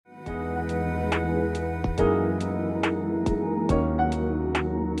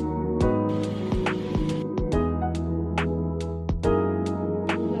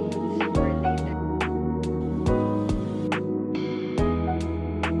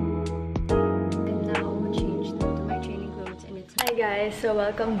guys, so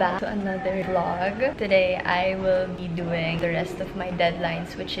welcome back to another vlog. Today I will be doing the rest of my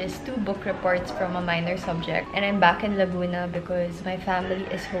deadlines, which is 2 book reports from a minor subject. And I'm back in Laguna because my family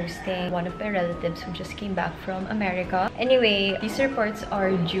is hosting one of my relatives who just came back from America. Anyway, these reports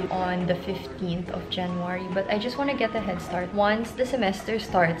are due on the 15th of January, but I just want to get a head start. Once the semester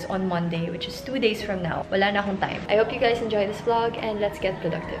starts on Monday, which is 2 days from now, wala na akong time. I hope you guys enjoy this vlog and let's get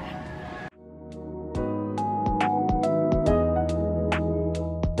productive.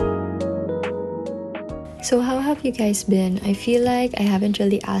 So how have you guys been? I feel like I haven't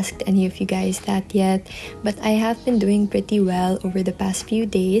really asked any of you guys that yet, but I have been doing pretty well over the past few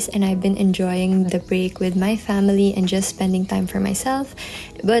days and I've been enjoying the break with my family and just spending time for myself.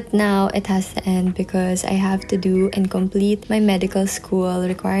 But now it has to end because I have to do and complete my medical school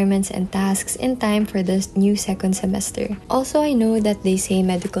requirements and tasks in time for this new second semester. Also, I know that they say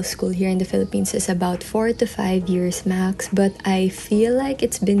medical school here in the Philippines is about 4 to 5 years max, but I feel like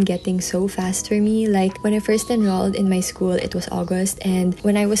it's been getting so fast for me. Like when I first enrolled in my school, it was August, and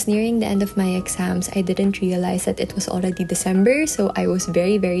when I was nearing the end of my exams, I didn't realize that it was already December, so I was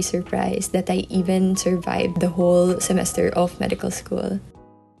very surprised that I even survived the whole semester of medical school.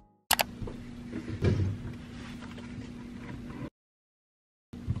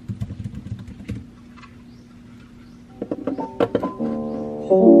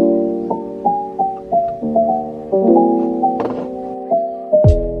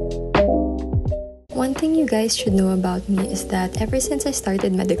 One thing you guys should know about me is that ever since I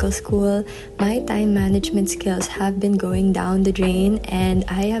started medical school, my time management skills have been going down the drain, and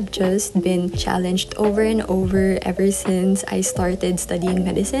I have just been challenged over and over ever since I started studying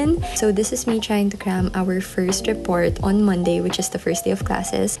medicine. So this is me trying to cram our first report on Monday, which is the first day of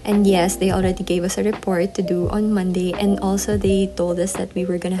classes. And yes, they already gave us a report to do on Monday, and also they told us that we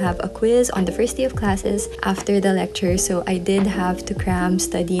were gonna have a quiz on the first day of classes after the lecture. So I did have to cram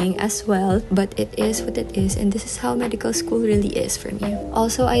studying as well, but it is what it is, and this is how medical school really is for me.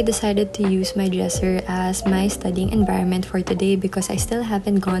 Also, I decided to use my dresser as my studying environment for today because I still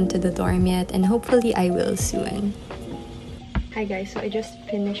haven't gone to the dorm yet, and hopefully I will soon. Hi guys, so I just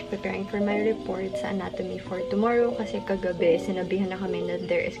finished preparing for my report sa anatomy for tomorrow kasi kagabi sinabihan na kami na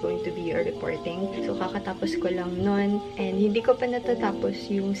there is going to be a reporting. So kakatapos ko lang nun and hindi ko pa natatapos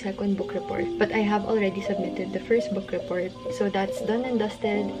yung second book report. But I have already submitted the first book report. So that's done and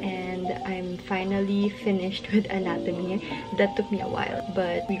dusted and I'm finally finished with anatomy. That took me a while,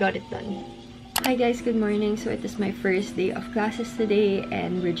 but we got it done. Hi guys, good morning. So it is my first day of classes today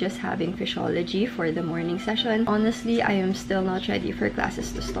and we're just having physiology for the morning session. Honestly, I am still not ready for classes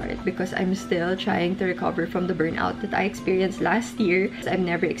to start because I'm still trying to recover from the burnout that I experienced last year. I've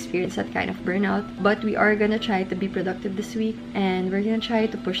never experienced that kind of burnout, but we are gonna try to be productive this week and we're gonna try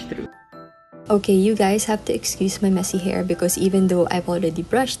to push through. Okay, you guys have to excuse my messy hair because even though I've already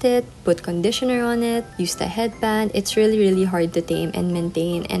brushed it, put conditioner on it, used a headband, it's really hard to tame and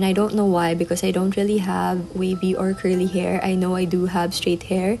maintain. And I don't know why because I don't really have wavy or curly hair. I know I do have straight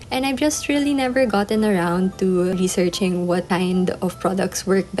hair and I've just really never gotten around to researching what kind of products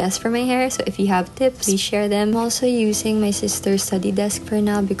work best for my hair. So if you have tips, please share them. I'm also using my sister's study desk for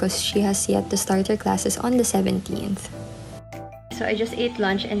now because she has yet to start her classes on the 17th. So I just ate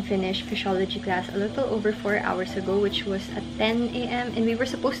lunch and finished physiology class a little over 4 hours ago, which was at 10 a.m. and we were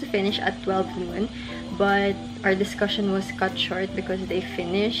supposed to finish at 12 noon, but our discussion was cut short because they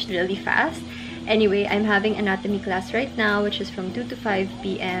finished really fast. Anyway, I'm having anatomy class right now, which is from 2 to 5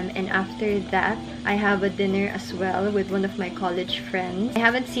 p.m. and after that, I have a dinner as well with one of my college friends. I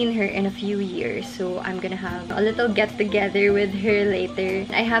haven't seen her in a few years, so I'm gonna have a little get-together with her later.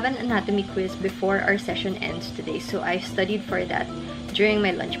 I have an anatomy quiz before our session ends today, so I studied for that during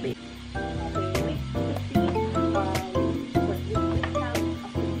my lunch break.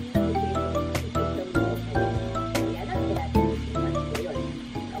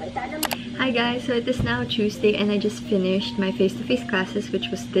 Hi guys, so it is now Tuesday and I just finished my face-to-face classes, which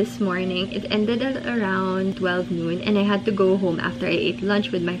was this morning. It ended at around 12 noon and I had to go home after I ate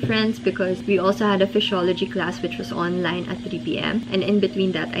lunch with my friends because we also had a physiology class which was online at 3 p.m. and in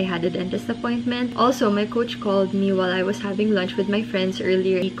between that I had a dentist appointment. Also, my coach called me while I was having lunch with my friends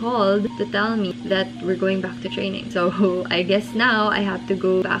earlier. He called to tell me that we're going back to training. So I guess now I have to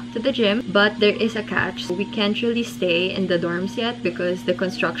go back to the gym, but there is a catch. We can't really stay in the dorms yet because the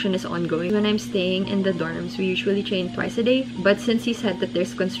construction is ongoing. When I'm staying in the dorms, we usually train twice a day. But since he said that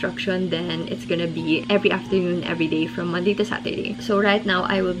there's construction, then it's gonna be every afternoon, every day from Monday to Saturday. So right now,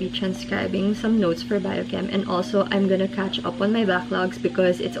 I will be transcribing some notes for biochem, and also I'm gonna catch up on my backlogs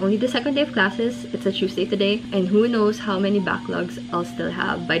because it's only the second day of classes. It's a Tuesday today, and who knows how many backlogs I'll still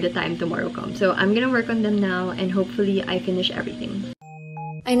have by the time tomorrow comes. So I'm gonna work on them now, and hopefully I finish everything.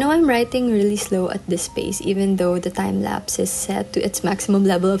 I know I'm writing really slow at this pace, even though the time lapse is set to its maximum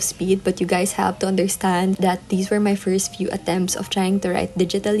level of speed, but you guys have to understand that these were my first few attempts of trying to write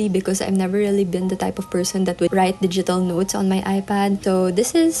digitally because I've never really been the type of person that would write digital notes on my iPad. So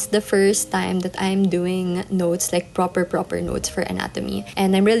this is the first time that I'm doing notes, like proper notes for anatomy,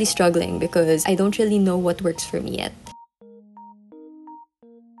 and I'm really struggling because I don't really know what works for me yet.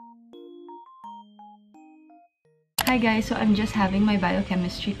 Hi guys, so I'm just having my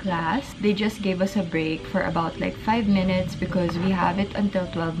biochemistry class. They just gave us a break for about like 5 minutes because we have it until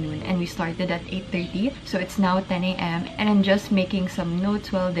 12 noon and we started at 8:30. So it's now 10 a.m. and I'm just making some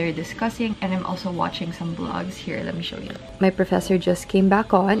notes while they're discussing, and I'm also watching some vlogs. Here, let me show you. My professor just came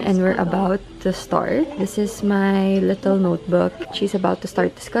back on and we're about to start. This is my little notebook. She's about to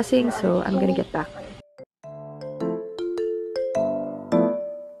start discussing, so I'm gonna get back.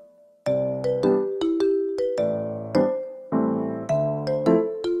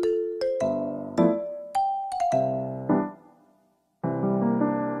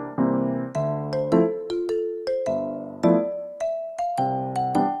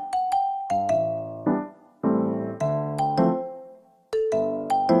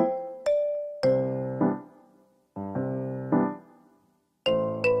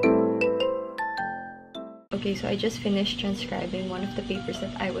 Okay, so I just finished transcribing one of the papers that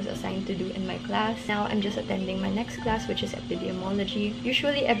I was assigned to do in my class. Now I'm just attending my next class, which is epidemiology.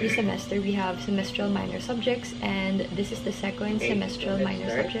 Usually every semester we have semestral minor subjects, and this is the second semestral minor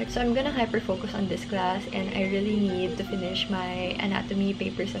subject. So I'm gonna hyper-focus on this class, and I really need to finish my anatomy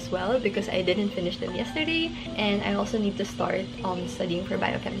papers as well because I didn't finish them yesterday, and I also need to start studying for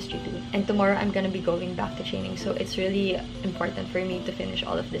biochemistry too. And tomorrow I'm gonna be going back to training, so it's really important for me to finish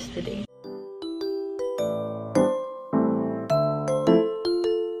all of this today.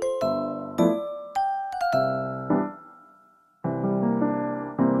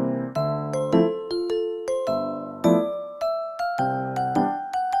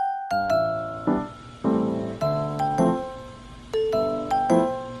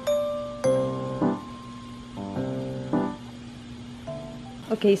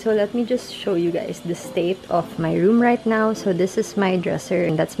 Okay, so let me just show you guys the state of my room right now. So this is my dresser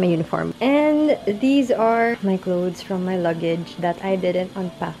and that's my uniform. And these are my clothes from my luggage that I didn't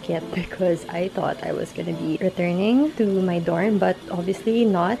unpack yet because I thought I was gonna be returning to my dorm, but obviously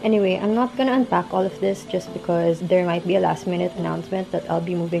not. Anyway, I'm not gonna unpack all of this just because there might be a last minute announcement that I'll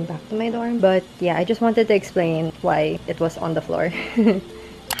be moving back to my dorm. But yeah, I just wanted to explain why it was on the floor.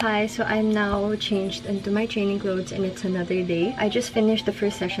 Hi, so I'm now changed into my training clothes and it's another day. I just finished the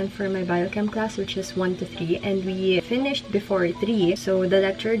first session for my biochem class, which is 1 to 3, and we finished before 3. So the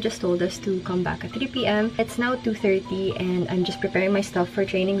lecturer just told us to come back at 3 p.m. It's now 2:30 and I'm just preparing my stuff for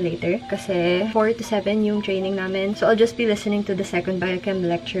training later kasi 4 to 7 yung training namin. So I'll just be listening to the second biochem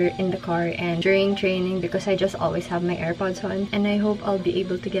lecture in the car and during training because I just always have my AirPods on, and I hope I'll be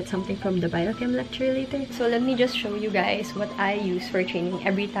able to get something from the biochem lecture later. So let me just show you guys what I use for training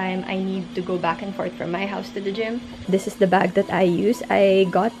every time I need to go back and forth from my house to the gym. This is the bag that I use.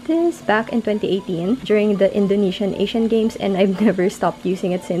 I got this back in 2018 during the Indonesian Asian Games, and I've never stopped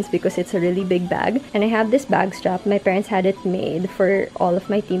using it since because it's a really big bag. And I have this bag strap. My parents had it made for all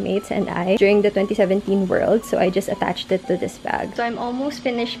of my teammates and I during the 2017 World, so I just attached it to this bag. So I'm almost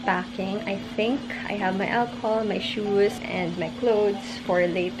finished packing. I think I have my alcohol, my shoes, and my clothes for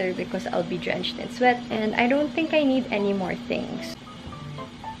later because I'll be drenched in sweat, and I don't think I need any more things.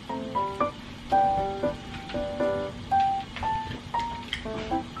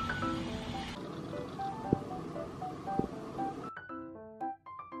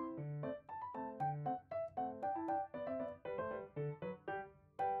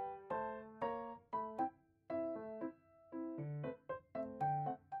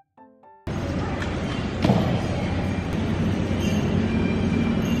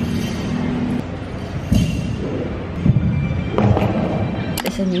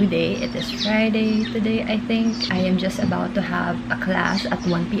 a new day. It is Friday today, I think. I am just about to have a class at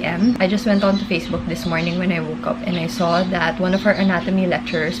 1 p.m. I just went on to Facebook this morning when I woke up and I saw that one of our anatomy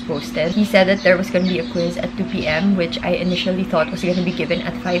lecturers posted. He said that there was going to be a quiz at 2 p.m. which I initially thought was going to be given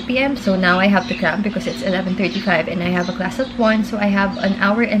at 5 p.m. So now I have to cram because it's 11:35 and I have a class at 1. So I have an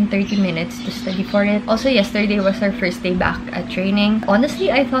hour and 30 minutes to study for it. Also, yesterday was our first day back at training. Honestly,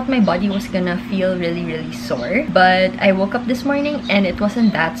 I thought my body was gonna feel really sore, but I woke up this morning and it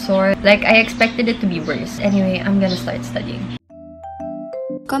wasn't that sore. Like, I expected it to be worse. Anyway, I'm gonna start studying.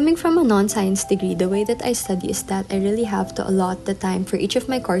 Coming from a non-science degree, the way that I study is that I really have to allot the time for each of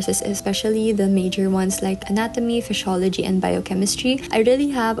my courses, especially the major ones like anatomy, physiology, and biochemistry. I really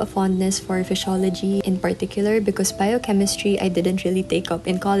have a fondness for physiology in particular because biochemistry I didn't really take up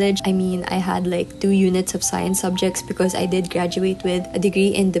in college. I mean, I had like 2 units of science subjects because I did graduate with a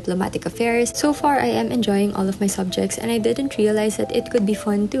degree in diplomatic affairs. So far, I am enjoying all of my subjects and I didn't realize that it could be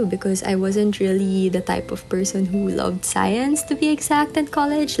fun too because I wasn't really the type of person who loved science, to be exact, in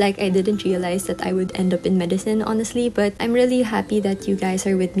college. Like, I didn't realize that I would end up in medicine, honestly, but I'm really happy that you guys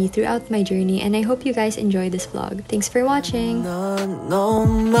are with me throughout my journey and I hope you guys enjoy this vlog. Thanks for watching!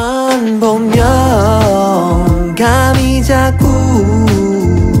 너만 보면 감이 자꾸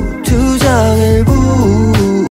투정을